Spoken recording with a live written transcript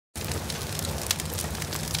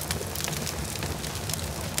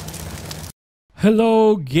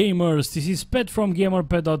Hello gamers, this is Pet from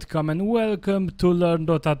gamerpet.com and welcome to Learn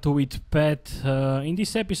Dota 2 with Pet. In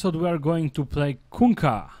this episode we are going to play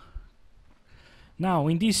Kunkka. Now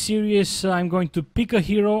in this series I'm going to pick a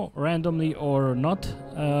hero randomly or not.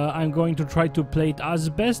 I'm going to try to play it as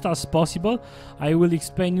best as possible. I will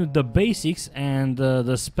explain you the basics and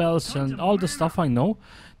the spells and all the stuff I know.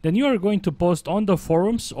 Then you are going to post on the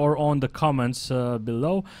forums or on the comments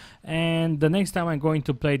below, and the next time I'm going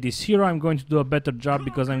to play this hero I'm going to do a better job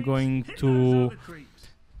because I'm going to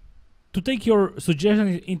take your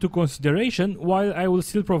suggestions into consideration while I will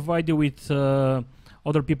still provide you with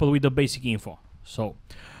other people with the basic info. So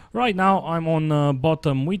right now I'm on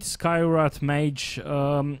bottom with Skyrat Mage.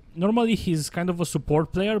 Normally he's kind of a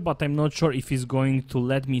support player, but I'm not sure if he's going to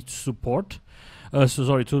let me support.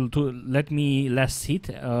 To let me last hit,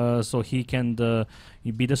 so he can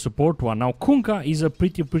be the support one. Now Kunkka is a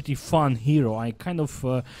pretty fun hero. I kind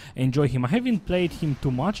of enjoy him. I haven't played him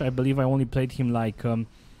too much. I believe I only played him like 3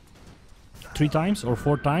 times or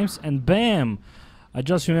 4 times, and bam! I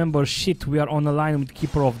just remember, shit, we are on a line with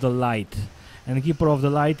Keeper of the Light. And Keeper of the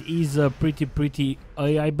Light is a pretty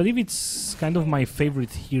I believe it's kind of my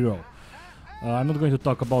favorite hero. I'm not going to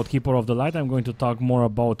talk about Keeper of the Light, I'm going to talk more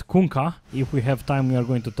about Kunkka. If we have time we are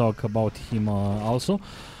going to talk about him also.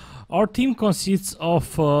 Our team consists of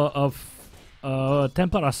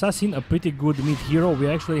Templar Assassin, a pretty good mid hero. We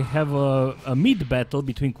actually have a mid battle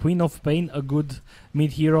between Queen of Pain, a good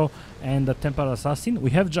mid hero, and the Templar Assassin.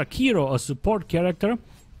 We have Jakiro, a support character.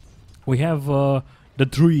 We have the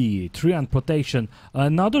Tree and Protection,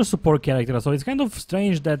 another support character. So it's kind of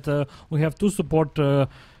strange that we have 2 support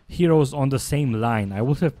heroes on the same line. I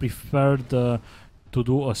would have preferred to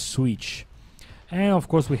do a switch. And of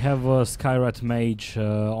course we have Skyrat Mage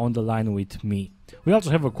on the line with me. We also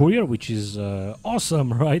have a courier, which is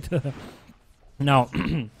awesome, right? Now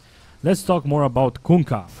let's talk more about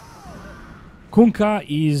Kunkka. Kunkka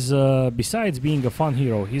is, besides being a fun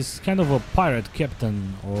hero, he's kind of a pirate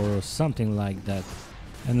captain or something like that.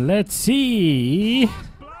 And let's see,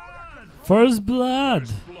 First Blood.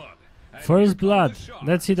 First Blood.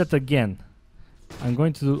 Let's see that again. I'm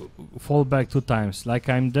going to fall back 2 times, like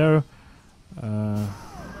I'm there.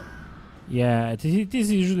 Yeah,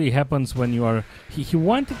 this usually happens when you are... He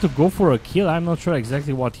wanted to go for a kill. I'm not sure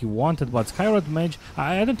exactly what he wanted, but Skyrat Mage...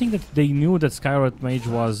 I don't think that they knew that Skyrat Mage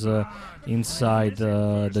was inside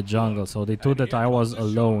the jungle, so they thought that I was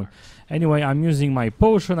alone. Anyway, I'm using my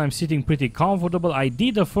potion. I'm sitting pretty comfortable. I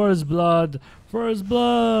did a First Blood. First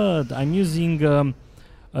Blood! I'm using...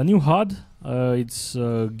 a new HUD, it's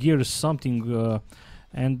gear something,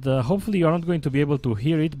 and hopefully you're not going to be able to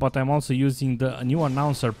hear it, but I'm also using the new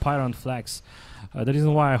announcer Pyron Flax. The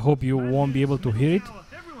reason why I hope you won't be able to hear it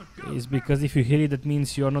is because if you hear it, that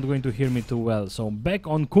means you're not going to hear me too well. So back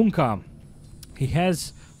on Kunkka, he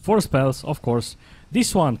has 4 spells, of course.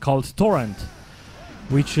 This one called Torrent,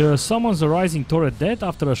 which summons a rising turret that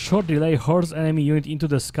after a short delay hurls enemy unit into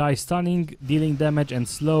the sky, stunning, dealing damage and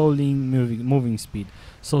slowly moving speed.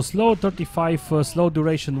 So slow 35, slow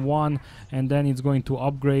duration 1, and then it's going to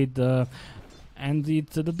upgrade, and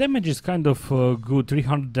the damage is kind of good,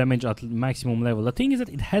 300 damage at maximum level. The thing is that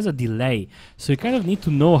it has a delay, so you kind of need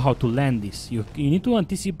to know how to land this. You need to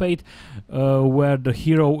anticipate where the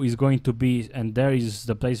hero is going to be, and there is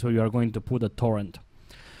the place where you are going to put a torrent.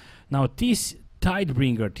 Now this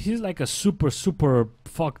Tidebringer, this is like a super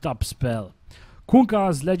fucked up spell.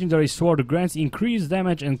 Kunkka's legendary sword grants increased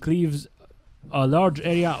damage and cleaves a large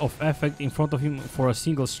area of effect in front of him for a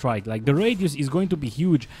single strike. Like the radius is going to be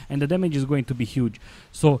huge and the damage is going to be huge.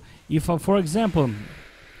 So if for example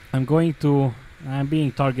I'm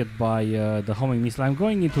being targeted by the homing missile, I'm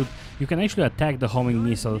going into... You can actually attack the homing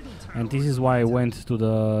missile, and this is why I went to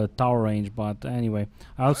the tower range, but anyway,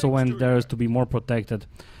 I also went there to be more protected.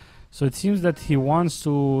 So it seems that he wants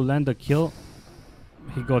to land a kill.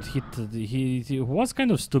 He got hit. He was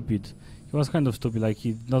kind of stupid. He was kind of stupid, like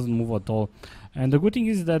he doesn't move at all. And the good thing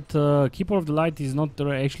is that Keeper of the Light is not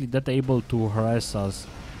actually that able to harass us.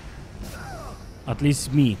 At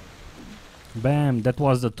least me. Bam, that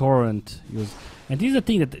was the torrent used. And this is the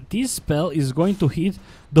thing, that this spell is going to hit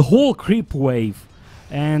the whole creep wave.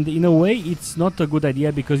 And in a way it's not a good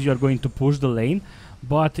idea because you are going to push the lane.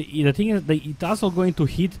 But the thing is that it's also going to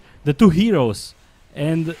hit the 2 heroes.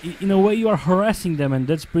 And in a way you are harassing them, and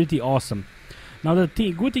that's pretty awesome. Now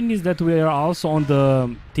the good thing is that we are also on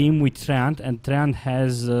the team with Treant, and Treant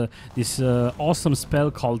has this awesome spell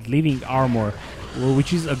called Living Armor,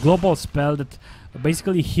 which is a global spell that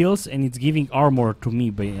basically heals and it's giving armor to me,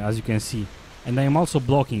 as you can see. And I am also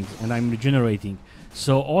blocking and I'm regenerating.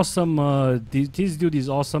 So awesome, this dude is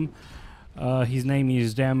awesome. His name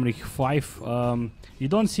is Damrich 5. You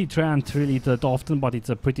don't see Trent really that often, but it's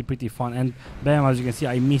a pretty fun. And bam, as you can see,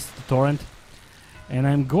 I missed the torrent. And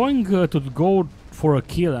I'm going to go for a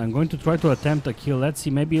kill. I'm going to try to attempt a kill. Let's see,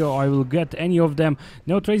 maybe I will get any of them.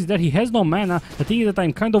 No Trace there, he has no mana. The thing is that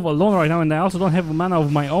I'm kind of alone right now, and I also don't have mana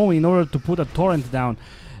of my own in order to put a torrent down.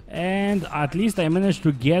 And at least I managed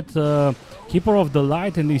to get Keeper of the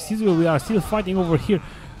Light, and you see we are still fighting over here.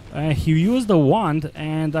 He used the wand,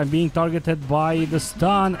 and I'm being targeted by the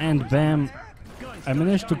stun, and bam, I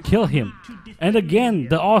managed to kill him. And again,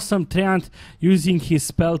 the awesome Treant using his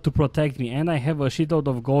spell to protect me. And I have a shitload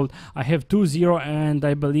of gold. I have 2-0, and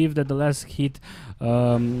I believe that the last hit,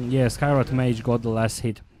 yeah, Skywrath Mage got the last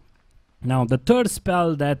hit. Now, the third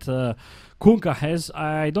spell that Kunkka has,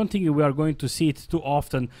 I don't think we are going to see it too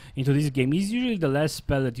often into this game. It's usually the last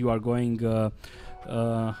spell that you are going to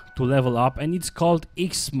level up, and it's called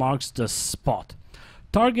X marks the spot.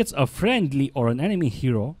 Targets a friendly or an enemy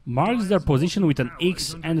hero, marks their position with an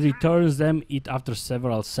X and returns them it after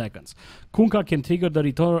several seconds. Kunkka can trigger the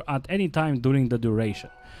return at any time during the duration.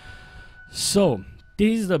 So,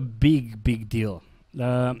 this is a big deal.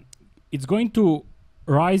 It's going to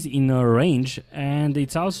rise in range, and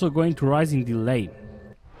it's also going to rise in delay.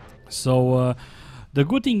 So, the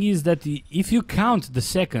good thing is that if you count the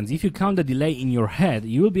seconds, if you count the delay in your head,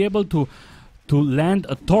 you will be able to land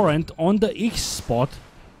a torrent on the X spot,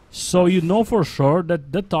 so you know for sure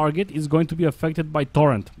that the target is going to be affected by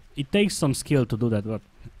torrent. It takes some skill to do that, but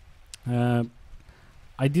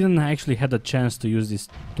I didn't actually had a chance to use this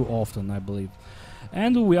too often, I believe.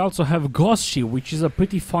 And we also have Ghost Ship, which is a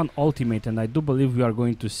pretty fun ultimate, and I do believe we are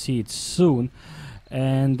going to see it soon.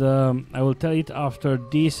 And I will tell it after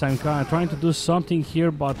this. I'm kind of trying to do something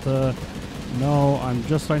here, but no, I'm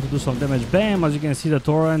just trying to do some damage. Bam! As you can see, the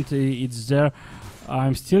torrent, it's there.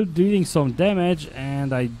 I'm still dealing some damage,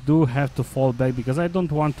 and I do have to fall back because I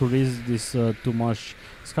don't want to risk this too much.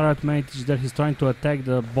 Skywrath Mage is there, he's trying to attack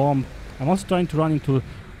the bomb. I'm also trying to run into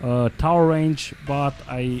tower range, but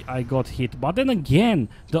I got hit. But then again,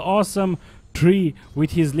 the awesome tree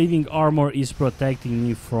with his living armor is protecting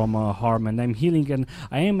me from harm, and I'm healing, and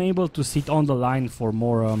I am able to sit on the line for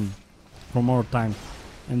more time.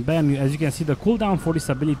 And bam, as you can see, the cooldown for this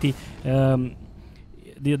ability, the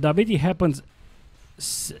ability happens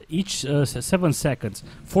each 7 seconds,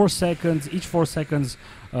 4 seconds, each 4 seconds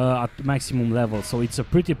at maximum level. So it's a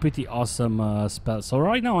pretty awesome spell. So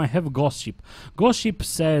right now I have Ghost Ship. Ghost Ship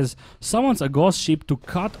says summons a Ghost Ship to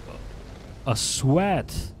cut a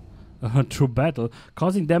sweat through battle,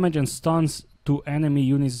 causing damage and stuns to enemy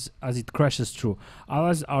units as it crashes through.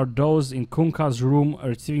 Allies are those in Kunkka's room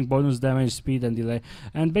receiving bonus damage, speed and delay.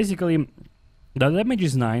 And basically the damage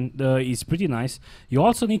is 9, is pretty nice. You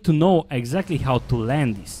also need to know exactly how to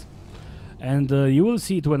land this, and you will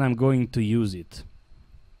see it when I'm going to use it.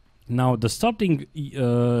 Now the starting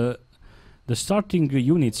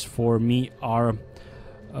units for me are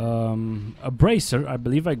a bracer. I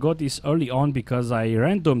believe I got this early on because I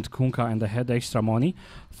randomed Kunkka and I had extra money.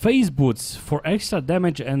 Phase boots for extra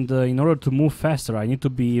damage, and in order to move faster I need to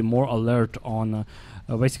be more alert on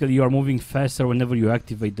basically you are moving faster whenever you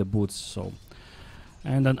activate the boots. So,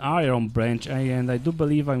 and an iron branch, and I do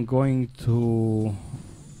believe I'm going to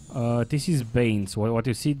this is Bane. So what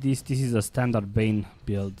you see, this is a standard Bane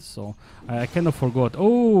build. So I kind of forgot.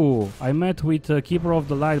 Oh, I met with Keeper of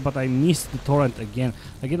the Light, but I missed the torrent again.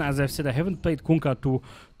 As I've said, I haven't played Kunkka too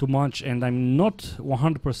much, and I'm not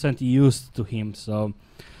 100% used to him. So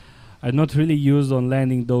I'm not really used on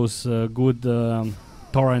landing those good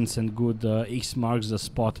torrents and good X marks the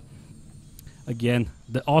spot. Again,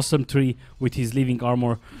 the awesome tree with his living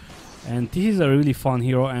armor. And this is a really fun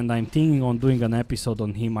hero, and I'm thinking on doing an episode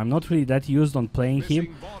on him. I'm not really that used on playing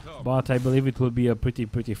him, but I believe it will be a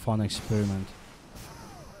pretty fun experiment.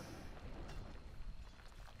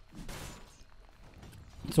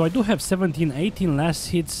 So I do have 17-18 last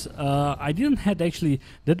hits. I didn't had actually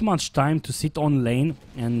that much time to sit on lane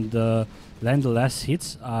and land the last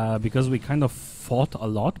hits because we kind of fought a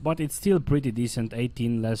lot, but it's still pretty decent.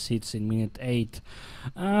 18 last hits in minute 8.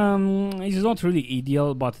 It's not really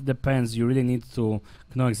ideal, but it depends. You really need to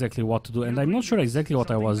know exactly what to do, and I'm not sure exactly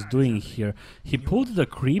what I was doing here. He pulled the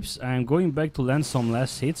creeps. I'm going back to land some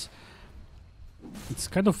last hits. It's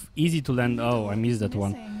kind of easy to land. Oh, I missed that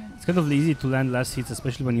one. It's kind of easy to land last hits,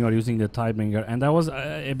 especially when you are using the Tidebringer. And I was,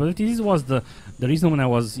 this was the reason when I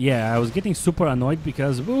was getting super annoyed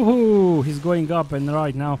because woohoo, he's going up, and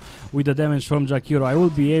right now with the damage from Jakiro, I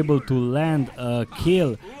will be able to land a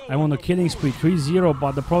kill. I'm on a killing spree, 3-0,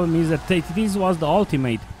 but the problem is that this was the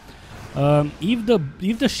ultimate.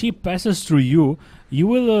 If the ship passes through you, you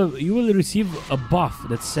will receive a buff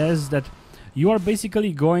that says that you are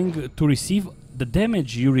basically going to receive the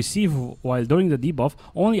damage you receive while during the debuff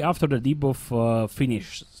only after the debuff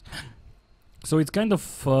finishes. So it's kind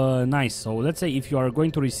of nice. So let's say if you are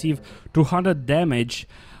going to receive 200 damage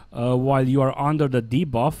while you are under the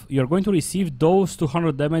debuff, you're going to receive those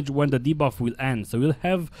 200 damage when the debuff will end. So you'll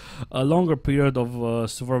have a longer period of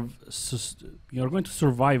you're going to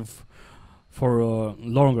survive for a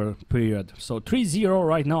longer period. So 3-0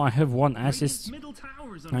 right now. I have 1 assist.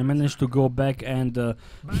 I managed to go back and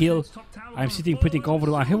heal. I'm sitting pretty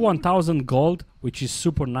comfortable. I have 1000 gold, which is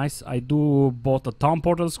super nice. I do bought a town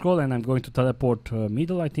portal scroll and I'm going to teleport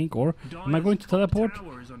middle, I think. Or am I going to teleport?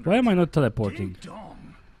 Why am I not teleporting?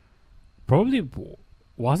 Probably,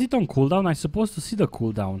 was it on cooldown? I'm supposed to see the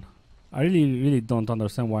cooldown. I really don't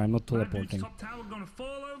understand why I'm not teleporting.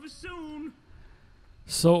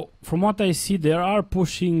 So, from what I see, they are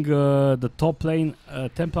pushing the top lane.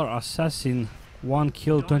 Templar Assassin, 1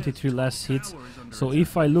 kill, 23 less hits. So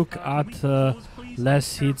if I look at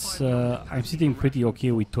less hits, I'm sitting pretty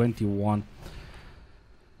okay with 21.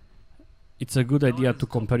 It's a good idea to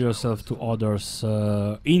compare yourself to others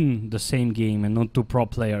in the same game and not to pro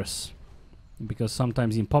players. Because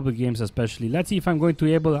sometimes in public games especially. Let's see if I'm going to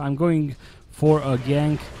be able. I'm going for a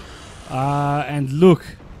gank. And look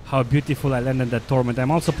how beautiful I landed that torment.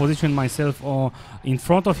 I'm also positioning myself in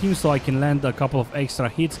front of him so I can land a couple of extra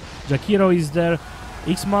hits. Jakiro is there.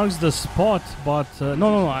 X marks the spot, but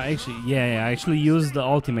no, I actually used the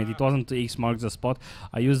ultimate. It wasn't X marks the spot.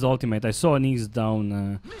 I used the ultimate. I saw an X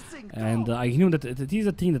down and I knew that it is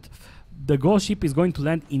a thing that the ghost ship is going to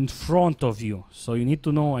land in front of you, so you need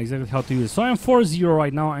to know exactly how to use it. So I'm 4-0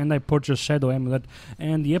 right now and I purchased Shadow Amulet,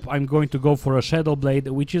 and yep, I'm going to go for a Shadow Blade,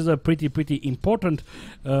 which is a pretty important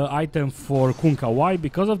item for Kunkka. Why?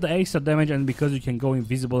 Because of the extra damage and because you can go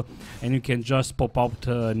invisible and you can just pop out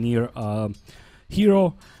near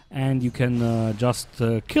hero and you can just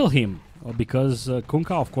kill him. Because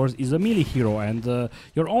Kunkka, of course, is a melee hero, and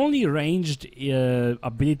your only ranged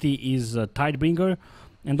ability is Tidebringer.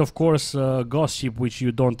 And of course, Ghost Ship, which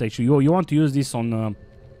you don't actually. You want to use this on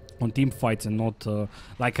team fights and not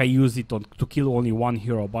like I used it to kill only 1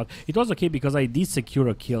 hero. But it was okay because I did secure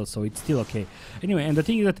a kill, so it's still okay. Anyway, and the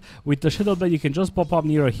thing is that with the Shadow Blade, you can just pop up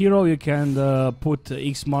near a hero. You can put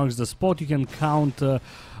X marks the spot. You can count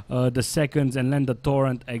the seconds and land the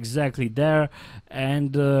torrent exactly there.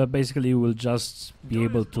 And basically, you will just be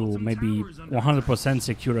able to maybe 100%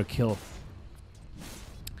 secure a kill.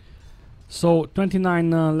 So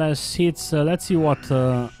 29 less hits. Let's see what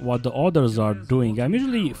the others are doing. I'm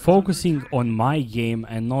usually focusing on my game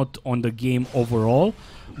and not on the game overall,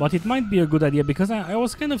 but it might be a good idea because I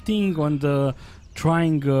was kind of thinking on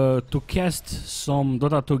trying to cast some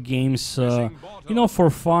Dota 2 games, you know, for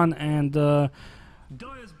fun, and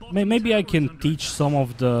maybe I can teach some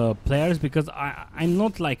of the players because I'm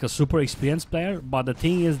not like a super experienced player. But the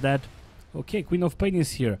thing is that, okay, Queen of Pain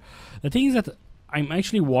is here. The thing is that I'm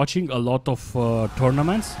actually watching a lot of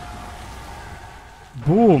tournaments.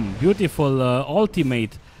 Boom, beautiful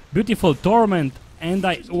ultimate, beautiful torment, and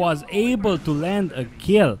I was able to land a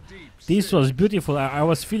kill. This was beautiful. I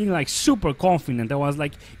was feeling like super confident. I was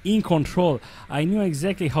like in control. I knew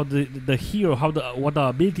exactly how the hero, what the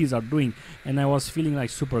abilities are doing, and I was feeling like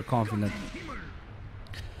super confident.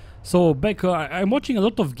 So back, I'm watching a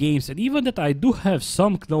lot of games, and even that I do have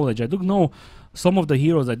some knowledge. I do know some of the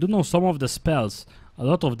heroes, I do know some of the spells, a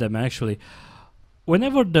lot of them actually.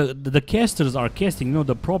 Whenever the casters are casting, you know,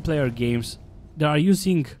 the pro player games, they're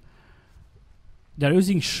using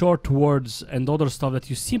short words and other stuff that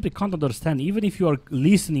you simply can't understand, even if you are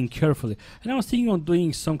listening carefully. And I was thinking of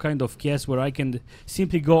doing some kind of cast where I can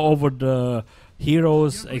simply go over the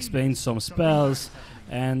heroes, explain some spells,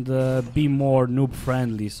 and be more noob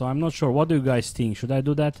friendly. So I'm not sure. What do you guys think? Should I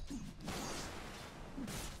do that?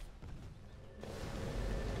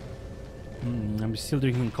 I'm still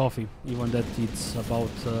drinking coffee, even that it's about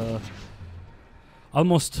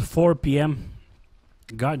almost 4 p.m.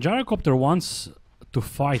 Gyrocopter wants to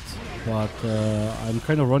fight, but I'm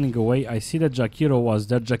kind of running away. I see that Jakiro was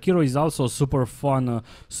there. Jakiro is also super fun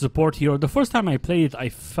support hero. The first time I played it, I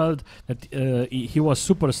felt that he was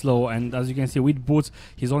super slow, and as you can see with boots,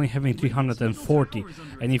 he's only having 340.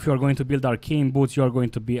 And if you are going to build arcane boots, you are going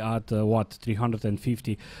to be at what,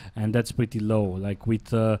 350, and that's pretty low. Like with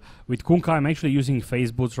Kunkka, I'm actually using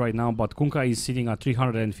phase boots right now, but Kunkka is sitting at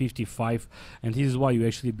 355, and this is why you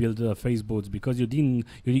actually build phase boots, because you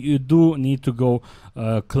do need to go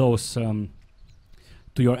close to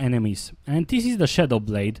your enemies. And this is the Shadow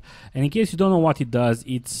Blade, and in case you don't know what it does,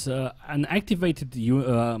 it's an activated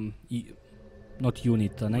not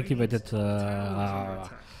unit, an activated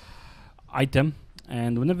item,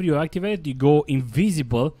 and whenever you activate it, you go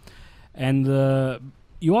invisible, and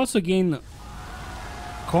you also gain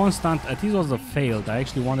constant. This was a failed. I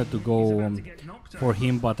actually wanted to go for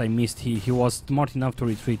him, but I missed. He was smart enough to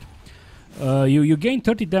retreat. You gain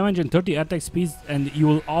 30 damage and 30 attack speeds, and you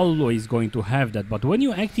will always going to have that. But when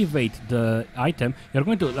you activate the item, you're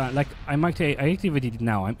going to like I activated it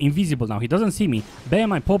now. I'm invisible now. He doesn't see me.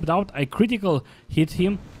 Bam! I popped out. I critical hit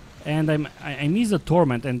him, and I missed the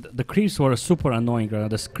torment. And the creeps were super annoying.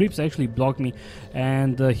 The creeps actually blocked me,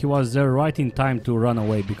 and he was there right in time to run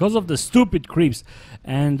away because of the stupid creeps.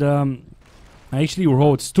 And I actually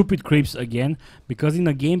wrote stupid creeps again, because in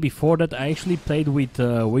a game before that I actually played with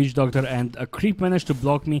Witch Doctor, and a creep managed to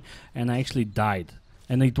block me and I actually died.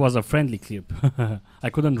 And it was a friendly creep. I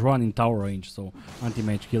couldn't run in tower range, so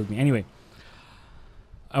anti-mage killed me. Anyway,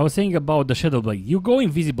 I was saying about the Shadow Blade. You go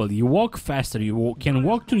invisible, you walk faster, you can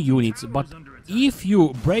walk through units, but if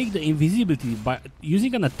you break the invisibility by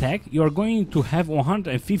using an attack, you are going to have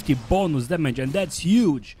 150 bonus damage, and that's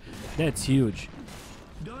huge. That's huge.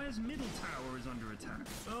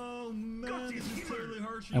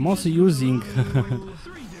 I'm also using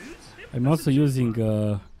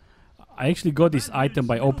I actually got this item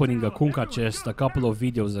by opening a Kunkka chest a couple of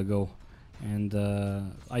videos ago, and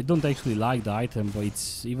I don't actually like the item, but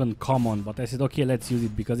it's even common, but I said okay, let's use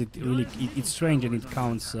it because it's strange and it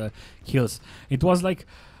counts kills. It was like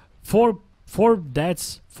four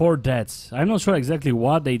deaths. I'm not sure exactly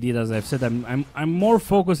what they did. As I've said, I'm more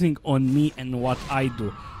focusing on me and what I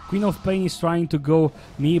do. Queen of Pain is trying to go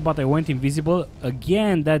me, but I went invisible.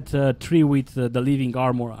 Again, that tree with the living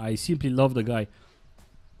armor. I simply love the guy.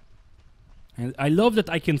 And I love that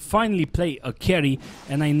I can finally play a carry,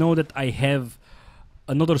 and I know that I have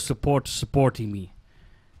another support supporting me.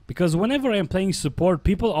 Because whenever I'm playing support,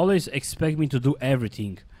 people always expect me to do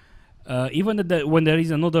everything. Even when there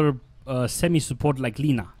is another semi-support like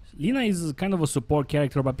Lina. Lina is kind of a support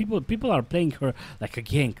character, but people are playing her like a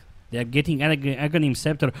gank. They are getting Aghanim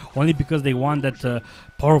Scepter only because they want that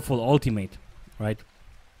powerful ultimate, right?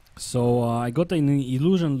 So I got an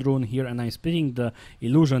illusion rune here, and I'm splitting the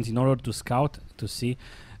illusions in order to scout, to see.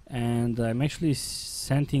 And I'm actually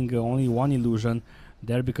sending only one illusion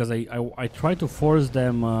there because I try to force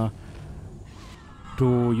them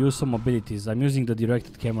to use some abilities. I'm using the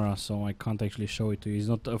directed camera, so I can't actually show it to you. It's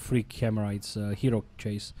not a free camera, it's a hero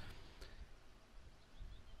chase.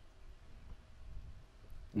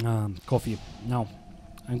 Coffee. Now,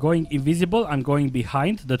 I'm going invisible. I'm going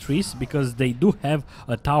behind the trees because they do have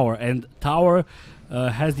a tower, and tower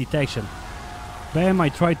has detection. Bam! I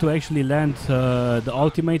tried to actually land the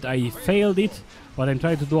ultimate. I failed it, but I'm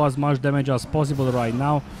trying to do as much damage as possible right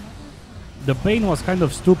now. The Bane was kind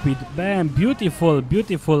of stupid. Bam! Beautiful,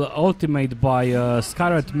 beautiful ultimate by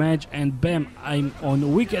Scarlet Mage, and bam! I'm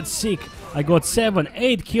on Wicked Sick. I got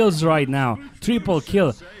 8 kills right now. Triple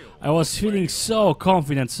kill. I was feeling so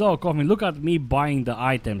confident, so confident. Look at me buying the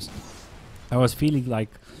items. I was feeling like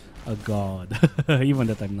a god, even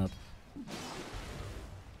that I'm not.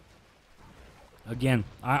 Again,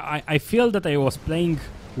 I feel that I was playing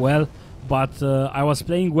well, but I was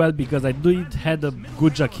playing well because I did had a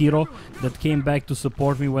good Jakiro that came back to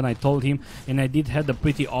support me when I told him, and I did had a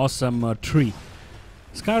pretty awesome tree.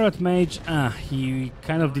 Scarlet Mage, he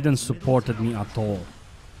kind of didn't supported me at all.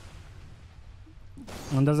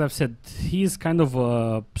 And as I've said, he's kind of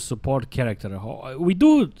a support character. We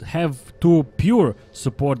do have 2 pure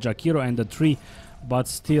support, Jakiro and the 3, but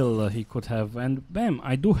still he could have. And bam,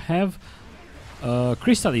 I do have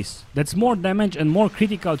Crystallis. That's more damage and more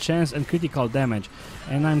critical chance and critical damage.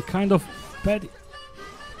 And I'm kind of petty.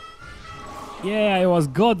 Yeah, I was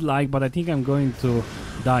godlike, but I think I'm going to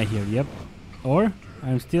die here, yep. Or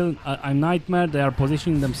I'm Nightmare, they are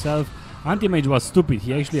positioning themselves. Anti-Mage was stupid,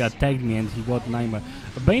 he actually attacked me and he got Nightmare.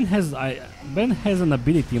 Bane has an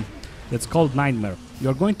ability that's called Nightmare.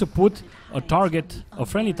 You're going to put a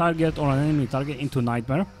friendly target or an enemy target into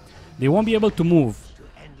Nightmare. They won't be able to move.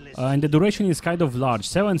 And the duration is kind of large,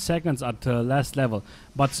 7 seconds at last level.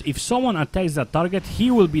 But if someone attacks that target,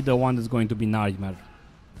 he will be the one that's going to be Nightmare.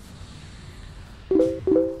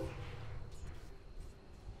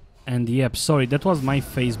 And yep, sorry, that was my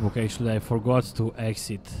Facebook actually, I forgot to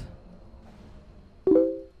exit.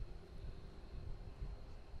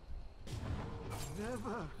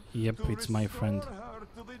 Yep, it's my friend.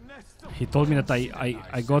 He told me that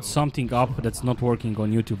I got something up that's not working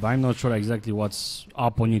on YouTube. I'm not sure exactly what's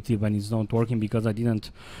up on YouTube and it's not working because I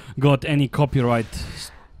didn't got any copyright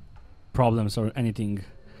problems or anything.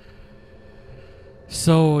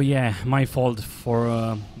 So yeah, my fault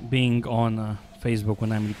for being on Facebook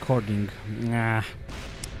when I'm recording. Nah,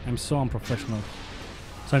 I'm so unprofessional.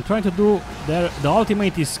 So I'm trying to do there. The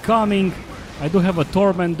ultimate is coming. I do have a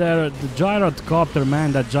torment there. The gyrocopter,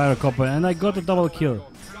 man, that gyrocopter, and I got a double kill.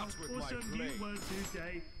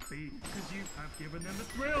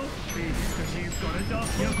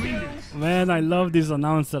 Man, I love this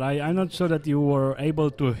announcer. I'm not sure that you were able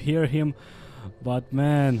to hear him, but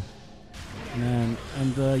man. And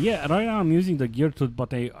yeah, right now I'm using the gear tooth,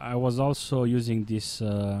 but I was also using this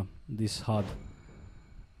this HUD.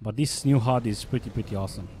 But this new HUD is pretty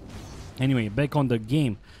awesome. Anyway, back on the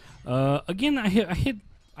game. Again,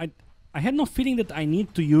 I had no feeling that I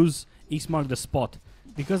need to use X mark the spot,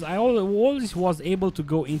 because I always was able to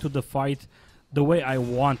go into the fight the way I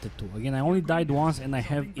wanted to. Again, I only died once and I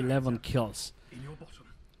have 11 kills.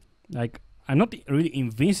 Like, I'm not really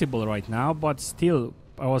invincible right now, but still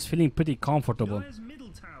I was feeling pretty comfortable.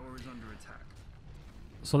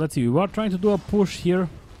 So let's see, we are trying to do a push here.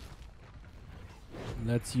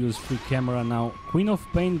 Let's use free camera now. Queen of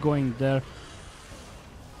Pain going there.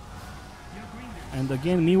 And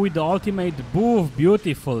again, me with the ultimate. Boof,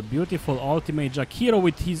 beautiful ultimate. Jakiro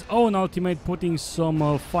with his own ultimate, putting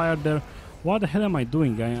some fire there. What the hell am I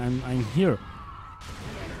doing? I'm here.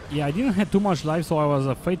 Yeah, I didn't have too much life, so I was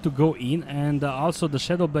afraid to go in, and also the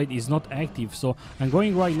Shadow Blade is not active, so I'm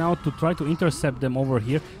going right now to try to intercept them over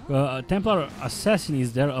here. Templar Assassin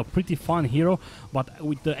is there, a pretty fun hero, but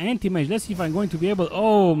with the anti-mage, let's see if I'm going to be able...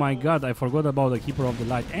 Oh my god, I forgot about the Keeper of the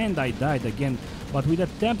Light, and I died again. But with the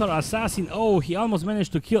Templar Assassin, oh, he almost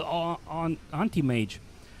managed to kill on anti-mage.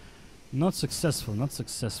 Not successful.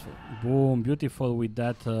 Boom, beautiful with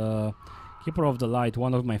that... Keeper of the Light,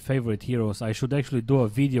 one of my favorite heroes. I should actually do a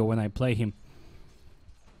video when I play him.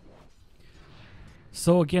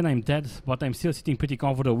 So again, I'm dead, but I'm still sitting pretty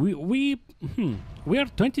comfortable. We are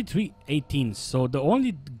 23-18, so the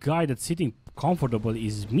only guy that's sitting comfortable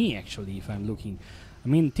is me, actually, if I'm looking. I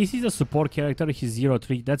mean, this is a support character, he's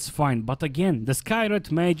 0-3, that's fine. But again, the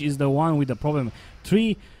Skyred Mage is the one with the problem.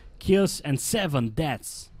 3 kills and 7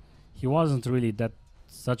 deaths. He wasn't really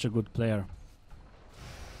such a good player.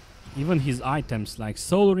 Even his items like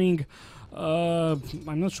Soul Ring,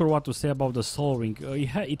 I'm not sure what to say about the Soul Ring.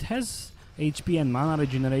 It has HP and mana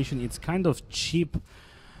regeneration. It's kind of cheap,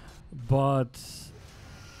 but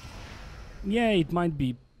yeah, it might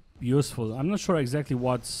be useful. I'm not sure exactly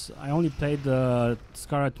what's... I only played the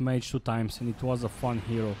Scarlet Mage 2 times and it was a fun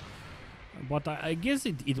hero. But I guess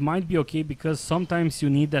it might be okay, because sometimes you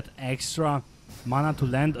need that extra mana to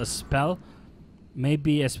land a spell.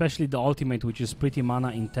 Maybe especially the ultimate, which is pretty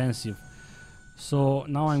mana intensive. So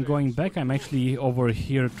now I'm going back. I'm actually over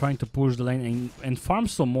here trying to push the lane and farm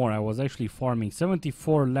some more. I was actually farming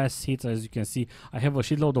 74 less hits, as you can see. I have a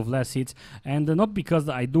shitload of less hits, and not because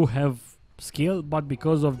I do have skill, but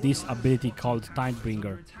because of this ability called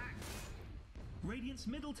Tidebringer. Radiant's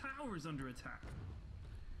middle tower is under attack.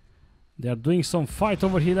 They are doing some fight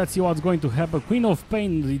over here. Let's see what's going to happen. Queen of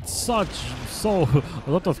Pain, it's a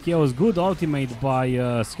lot of chaos. Good ultimate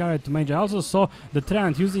by Scarlet Mage. I also saw the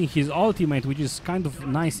Treant using his ultimate, which is kind of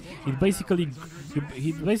nice. He's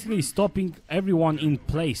basically stopping everyone in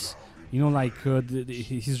place. You know, like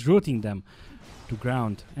he's rooting them to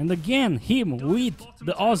ground. And again, him with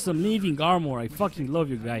the awesome living armor. I fucking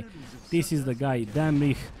love you, guy. This is the guy. Damn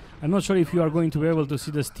me. I'm not sure if you are going to be able to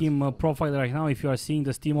see the Steam profile right now, if you are seeing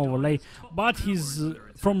the Steam overlay, but he's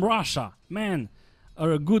from Russia, man,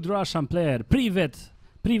 or a good Russian player. Privet,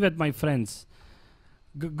 my friends.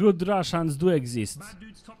 Good Russians do exist.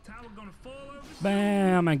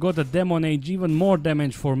 Bam, I got a Demon Age, even more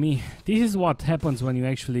damage for me. This is what happens when you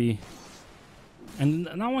actually... And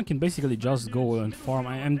now I can basically just go and farm.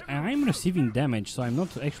 I'm receiving damage, so I'm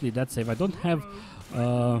not actually that safe. I don't have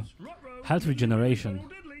health regeneration.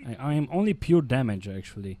 I am only pure damage,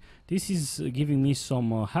 actually. This is giving me some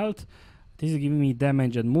health. This is giving me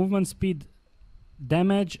damage and movement speed,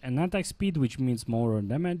 damage and attack speed, which means more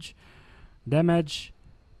damage, and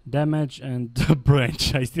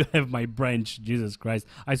branch. I still have my branch. Jesus Christ!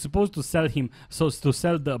 I supposed to sell him, so to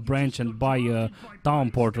sell the branch and buy town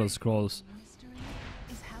portal scrolls.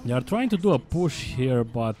 They are trying to do a push here,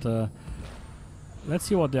 but let's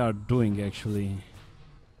see what they are doing, actually.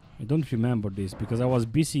 I don't remember this, because I was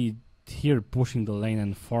busy here pushing the lane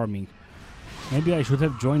and farming. Maybe I should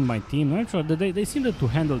have joined my team. I'm sure they seem to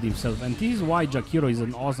handle themselves, and this is why Jakiro is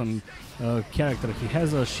an awesome character. He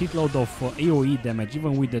has a shitload of AoE damage,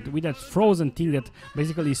 even with that frozen thing that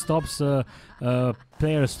basically stops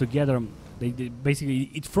players together.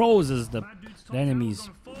 Basically it freezes the enemies.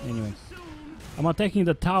 Anyway, I'm attacking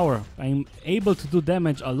the tower. I'm able to do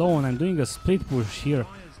damage alone. I'm doing a split push here.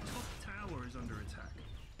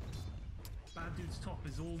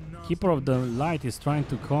 Keeper of the Light is trying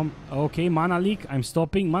to come. Okay, Mana Leak. I'm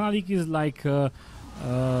stopping. Mana Leak is like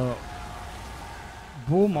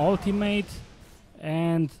boom, ultimate,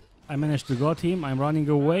 and I managed to got him. I'm running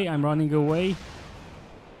away. I'm running away.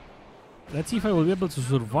 Let's see if I will be able to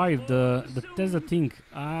survive. That's the thing.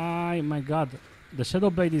 My God, the Shadow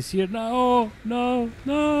Blade is here. No, no,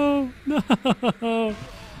 no, no.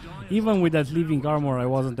 Even with that living armor, I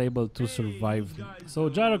wasn't able to survive. So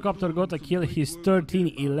Gyrocopter got a kill. He's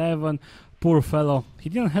 13-11. Poor fellow. He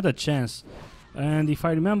didn't have a chance. And if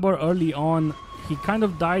I remember early on, he kind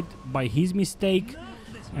of died by his mistake.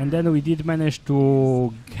 And then we did manage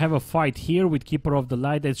to have a fight here with Keeper of the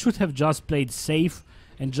Light. It should have just played safe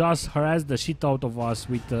and just harassed the shit out of us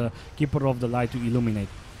with Keeper of the Light to illuminate.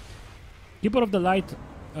 Keeper of the Light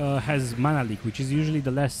has Mana Leak, which is usually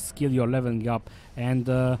the less skill you're leveling up. And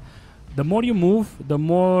the more you move, the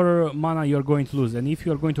more mana you're going to lose. And if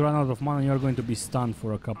you're going to run out of mana, you're going to be stunned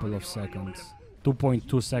for a couple of seconds.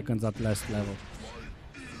 2.2 seconds at last level.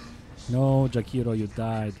 No, Jakiro, you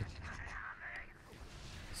died.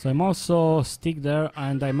 So I'm also stick there,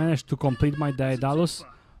 and I managed to complete my Daedalus.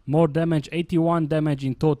 More damage, 81 damage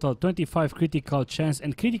in total, 25 critical chance,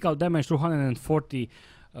 and critical damage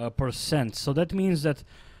 240%. So that means that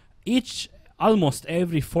almost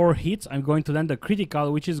every 4 hits I'm going to land a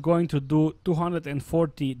critical, which is going to do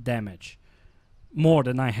 240 damage. More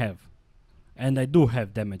than I have. And I do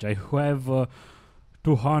have damage. I have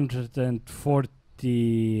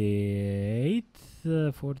 248,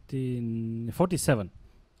 47.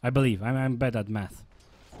 I believe. I'm bad at math.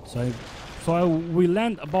 So we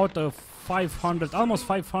land about a 500, almost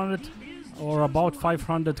 500, or about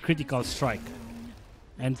 500 critical strike.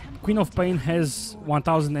 And Queen of Pain has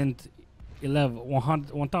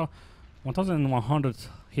 1,100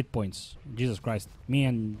 hit points. Jesus Christ, me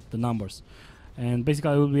and the numbers. And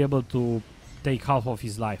basically I will be able to take half of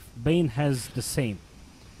his life. Bane has the same.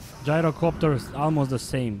 Gyrocopter is almost the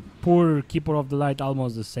same. Poor Keeper of the Light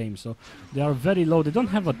almost the same. So they are very low. They don't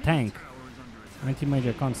have a tank. Anti-Mage,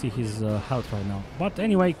 I can't see his health right now. But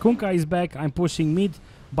anyway, Kunkka is back. I'm pushing mid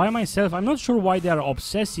by myself. I'm not sure why they are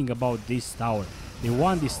obsessing about this tower. They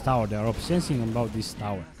want this tower. They are obsessing about this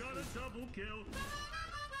tower.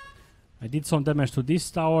 I did some damage to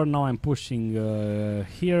this tower. Now I'm pushing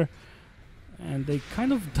here. And they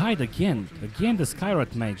kind of died again. Again the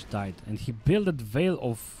Skyrod Mage died. And he built Veil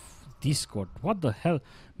of Discord. What the hell?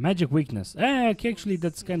 Magic weakness. Actually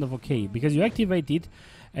that's kind of okay. Because you activate it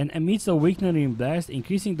and emits a weakening blast,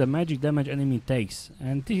 increasing the magic damage enemy takes.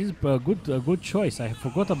 And this is a good choice. I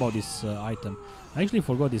forgot about this item. I actually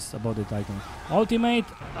forgot about that item. Ultimate!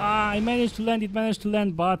 I managed to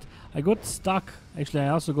land, but I got stuck. Actually, I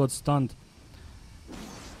also got stunned.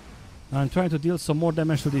 I'm trying to deal some more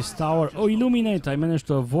damage to this tower. Oh, Illuminate! I managed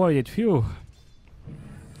to avoid it. Phew!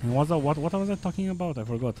 And what was I talking about? I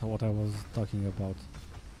forgot what I was talking about.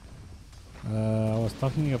 I was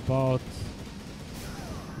talking about...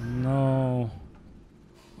 No...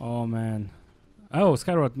 Oh man. Oh,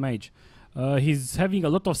 Skyrod Mage. He's having a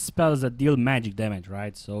lot of spells that deal magic damage,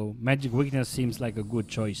 right? So magic weakness seems like a good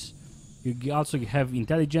choice. You also have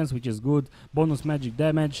intelligence, which is good. Bonus magic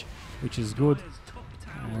damage, which is good.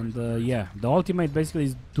 And yeah, the ultimate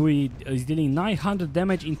basically is dealing 900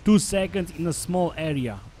 damage in 2 seconds in a small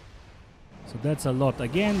area. So that's a lot.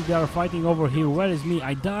 Again, they are fighting over here. Where is me?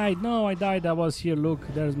 I died. No, I died. I was here. Look,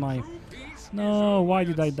 there's my... No, why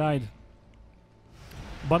did I die?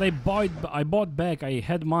 But I bought back. I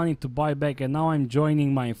had money to buy back, and now I'm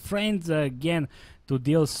joining my friends again to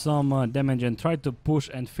deal some damage and try to push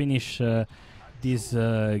and finish this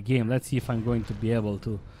game. Let's see if I'm going to be able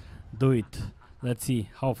to do it. Let's see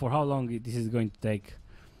for how long this is going to take.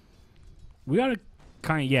 We are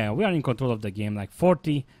in control of the game, like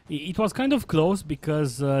 40. It was kind of close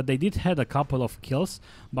because they did had a couple of kills,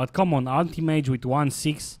 but come on, Anti-Mage with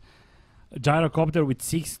 1-6. Gyrocopter with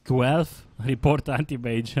 6-12. Report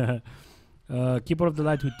Anti-Mage. Keeper of the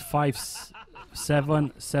Light with 5-7,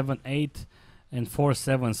 7-8, and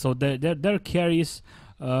 4-7. So their carries,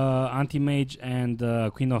 Anti-Mage and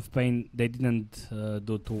Queen of Pain, they didn't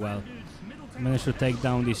do too well. Managed to take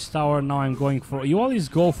down this tower. Now I'm going for... You always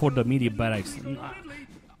go for the melee barracks.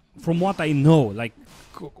 From what I know, like...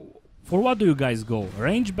 For what do you guys go?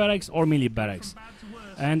 Range barracks or melee barracks?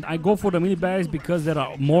 And I go for the melee barracks because there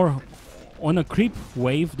are more... On a creep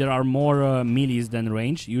wave, there are more melees than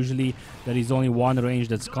range. Usually, there is only one range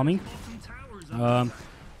that's coming.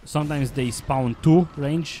 Sometimes they spawn 2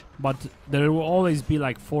 range, but there will always be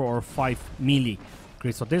like 4 or 5 melee.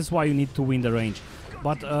 So that's why you need to win the range.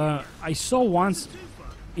 But I saw once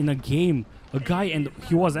in a game a guy, and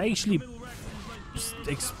he was actually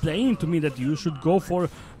explaining to me that you should go for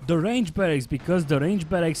the range barracks because the range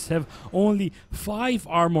barracks have only 5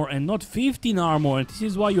 armor and not 15 armor, and this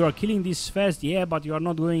is why you are killing this fast. Yeah, but you are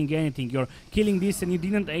not doing anything. You're killing this and you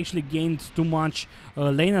didn't actually gain too much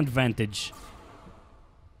lane advantage.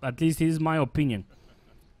 At least this is my opinion.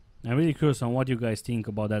 I'm really curious on what you guys think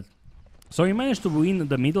about that. So we managed to win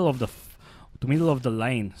the middle of the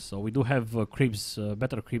lane, so we do have creeps,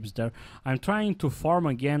 better creeps there. I'm trying to farm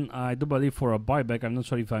again, I do believe for a buyback. I'm not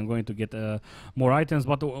sure if I'm going to get more items,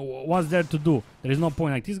 but what's there to do? There is no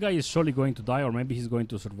point. Like, this guy is surely going to die, or maybe he's going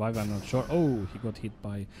to survive, I'm not sure. Oh, he got hit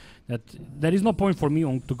by that. There is no point for me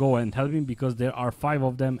to go and help him because there are 5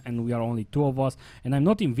 of them and we are only 2 of us, and I'm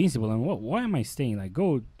not invincible. And why am I staying? Like,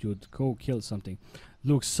 go dude, go kill something.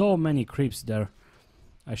 Look, so many creeps there.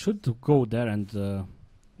 I should go there, and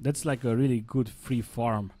that's like a really good free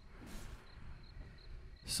farm.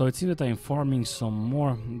 So it seems that I'm farming some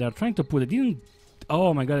more. They're trying to put. They didn't.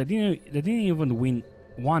 Oh my god! They didn't even win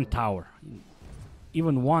one tower.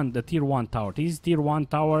 Even one, the tier 1 tower. This is tier 1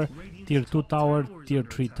 tower, tier 2 tower, tier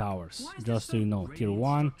 3 towers. Just so you know, tier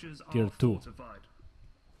 1, tier 2.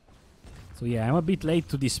 So yeah, I'm a bit late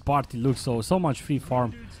to this party. Look, so much free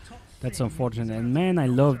farm. That's unfortunate. And man, I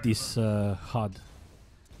love this HUD.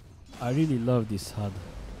 I really love this HUD.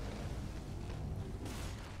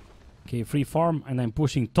 Okay, free farm, and I'm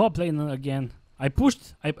pushing top lane again. I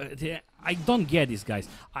don't get this, guys.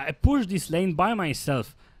 I pushed this lane by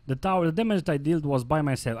myself. The damage that I dealt was by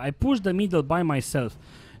myself. I pushed the middle by myself.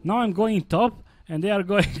 Now I'm going top, and they are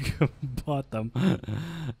going bottom.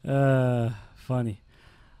 Funny.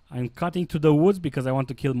 I'm cutting to the woods because I want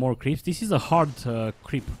to kill more creeps. This is a hard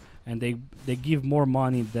creep, and they give more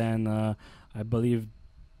money than I believe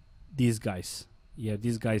these guys. Yeah,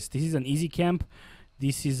 these guys. This is an easy camp.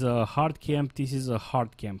 This is a hard camp. This is a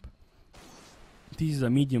hard camp. This is a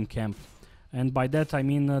medium camp, and by that I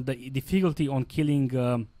mean the difficulty on killing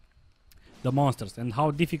the monsters and how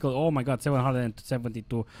difficult. Oh my god,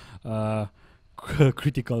 772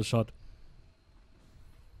 critical shot.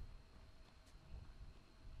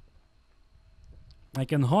 I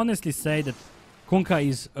can honestly say that Kunkka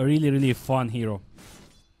is a really fun hero.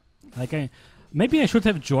 Like, maybe I should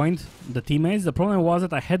have joined the teammates. The problem was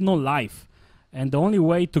that I had no life, and the only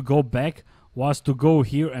way to go back was to go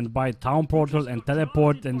here and buy town portal and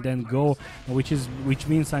teleport and then go, which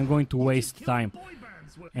means I'm going to waste time.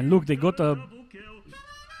 And look, they got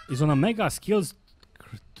he's on a mega skills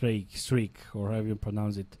streak, or however you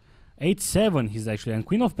pronounce it. 8-7 he's actually, and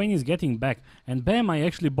Queen of Pain is getting back, and bam, I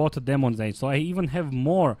actually bought a Demon's Age, so I even have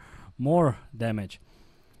more damage.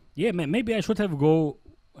 Yeah, maybe I should have go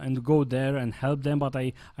there and help them, but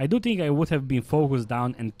I do think I would have been focused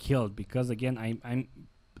down and killed, because again I'm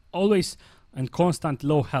always and constant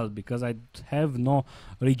low health because I have no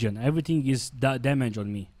regen. Everything is damage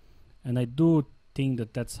on me, and I do think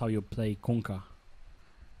that that's how you play Kunkka.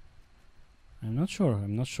 I'm not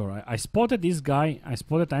sure. I spotted this guy. I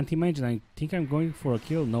spotted anti-mage, and I think I'm going for a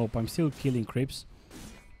kill. Nope, I'm still killing creeps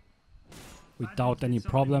without any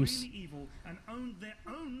problems.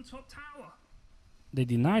 They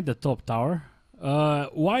denied the top tower.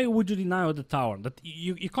 Why would you deny the tower? That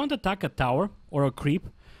you can't attack a tower or a creep.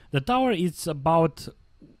 The tower is about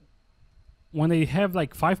when they have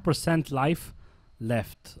like 5% life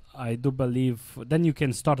left, I do believe, then you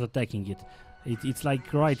can start attacking it. It's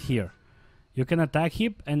like right here. You can attack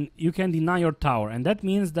him and you can deny your tower, and that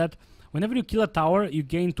means that whenever you kill a tower you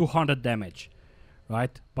gain 200 damage,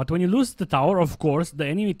 right? But when you lose the tower, of course the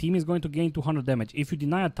enemy team is going to gain 200 damage. If you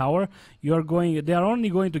deny a tower, they are only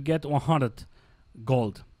going to get 100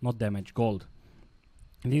 gold, not damage, gold.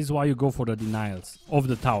 And this is why you go for the denials of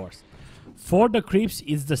the towers. For the creeps,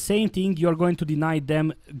 it's the same thing. You're going to deny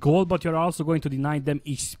them gold, but you're also going to deny them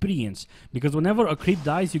experience, because whenever a creep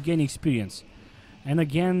dies, you gain experience. And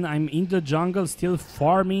again, I'm in the jungle still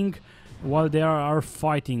farming while they are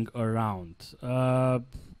fighting around.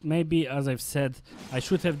 Maybe, as I've said, I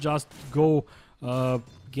should have just go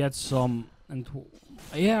get some. And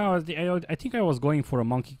yeah, I think I was going for a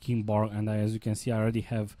Monkey King bar, and as you can see, I already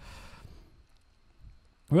have.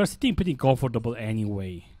 We are sitting pretty comfortable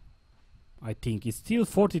anyway. I think it's still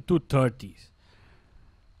 42-30.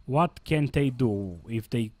 What can they do if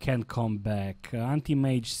they can come back?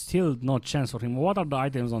 Anti-mage, still no chance for him. What are the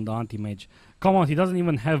items on the anti-mage? Come on, he doesn't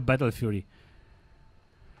even have Battle Fury.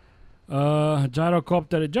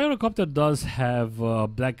 Gyrocopter. Gyrocopter does have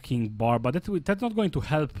Black King bar, but that's not going to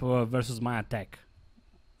help versus my attack.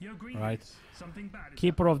 Right.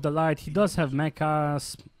 Keeper of the Light. He does have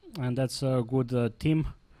mechas, and that's a good team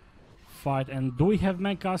fight. And do we have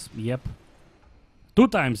mechas? Yep. 2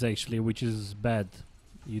 times actually, which is bad.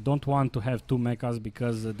 You don't want to have two mechas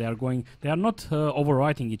because they are not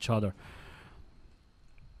overwriting each other.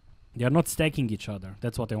 They are not stacking each other.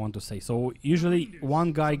 That's what I want to say. So usually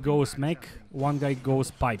one guy goes mech, one guy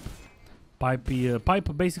goes pipe. Pipe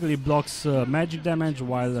basically blocks magic damage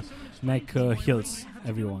while mech heals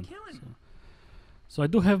everyone. So I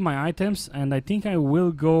do have my items, and I think I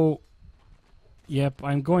will go. Yep,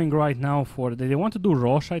 I'm going right now for. They want to do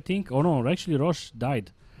Roche, I think. Oh no, actually Roche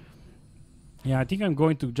died. Yeah, I think I'm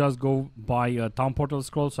going to just go buy a town portal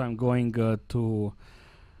scroll. So I'm going to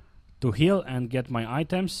heal and get my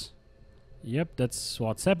items. Yep, that's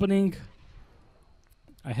what's happening.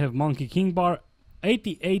 I have Monkey King bar,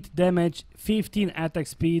 88 damage, 15 attack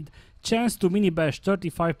speed, chance to mini bash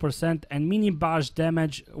 35%, and mini bash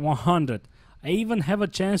damage 100. I even have a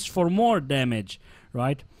chance for more damage,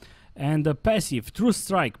 right? And the passive, True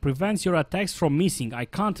Strike, prevents your attacks from missing. I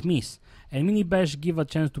can't miss. And mini bash give a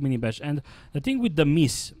chance to mini bash. And the thing with the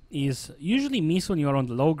miss is usually miss when you are on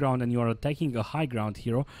the low ground and you are attacking a high ground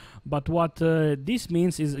hero. But what this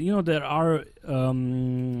means is, you know, there are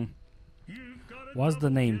what's the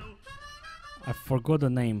name? I forgot the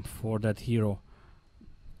name for that hero.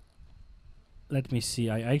 Let me see.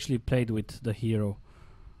 I actually played with the hero.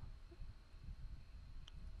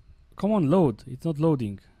 Come on, load. It's not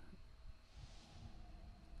loading.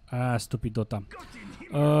 Ah, stupid Dota.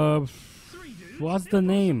 What's the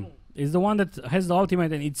name? It's the one that has the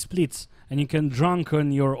ultimate and it splits, and you can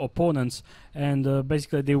drunken your opponents, and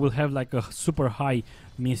basically they will have like a super high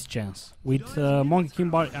miss chance. With Monkey King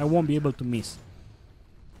bar, I won't be able to miss.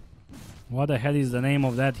 What the hell is the name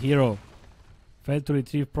of that hero? Failed to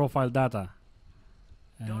retrieve profile data.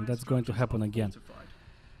 And that's going to happen again.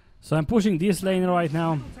 So I'm pushing this lane right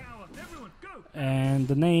now. And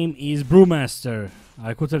the name is Brewmaster.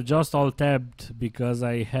 I could have just alt-tabbed because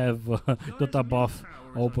I have Dota buff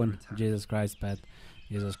open. Jesus Christ, Pat.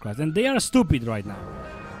 Jesus Christ. And they are stupid right now.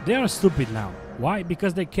 They are stupid now. Why?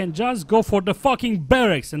 Because they can just go for the fucking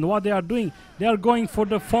barracks. And what they are doing, they are going for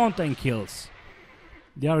the fountain kills.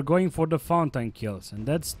 They are going for the fountain kills. And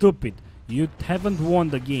that's stupid. You haven't won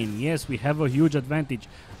the game. Yes, we have a huge advantage.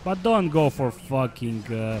 But don't go for fucking...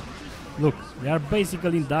 look, they are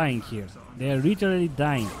basically dying here. They are literally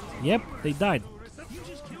dying. Yep, they died.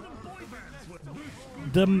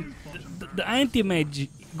 The anti-mage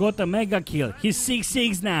got a mega kill. He's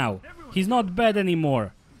 6-6 now. He's not bad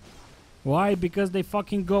anymore. Why? Because they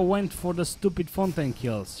fucking went for the stupid fountain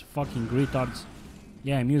kills. Fucking retards.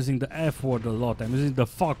 Yeah, I'm using the F word a lot. I'm using the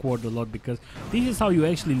fuck word a lot because this is how you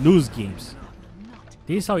actually lose games.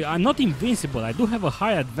 This is how I'm not invincible. I do have a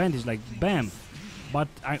high advantage, like bam. But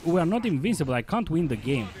we are not invincible. I can't win the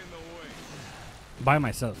game by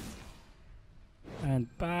myself. And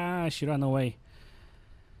she ran away.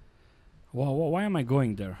 Why am I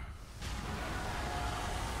going there?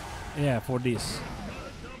 Yeah, for this.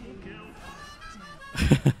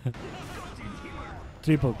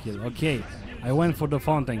 Triple kill. Okay, I went for the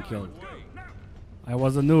fountain kill. I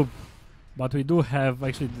was a noob, but we do have,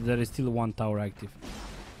 actually there is still one tower active.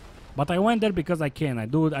 But I went there because I can. I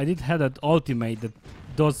did have that ultimate that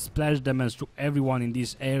does splash damage to everyone in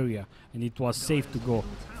this area, and it was safe to go.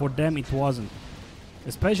 For them it wasn't.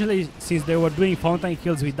 Especially since they were doing fountain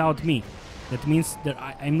kills without me. That means that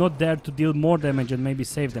I'm not there to deal more damage and maybe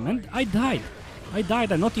save them. And I died.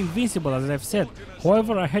 I'm not invincible, as I've said.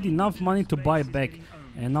 However, I had enough money to buy back.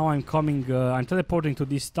 And now I'm coming, I'm teleporting to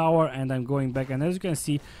this tower and I'm going back. And as you can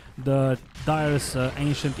see, the Dire's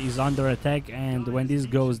Ancient is under attack. And when this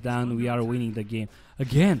goes down, we are winning the game.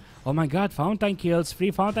 Again, oh my god, fountain kills,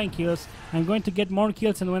 free fountain kills. I'm going to get more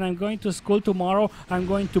kills, and when I'm going to school tomorrow, I'm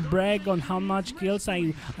going to brag on how much kills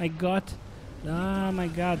I got. Oh my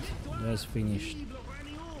god, that's finished.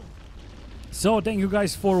 So thank you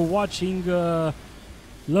guys for watching Learn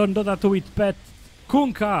Dota 2 with Pet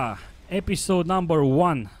Kunkka episode number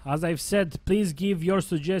 1. As I've said, please give your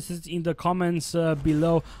suggestions in the comments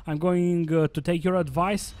below. I'm going to take your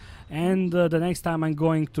advice, and the next time I'm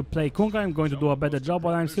going to play Kunkka, I'm going to do a better job,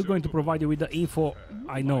 but I'm still going to provide you with the info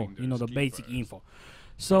I know, you know, the basic info.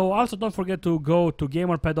 So also don't forget to go to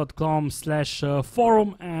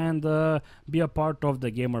gamerpet.com/forum and be a part of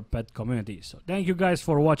the GamerPet community. So thank you guys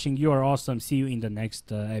for watching. You are awesome. See you in the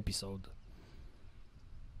next episode.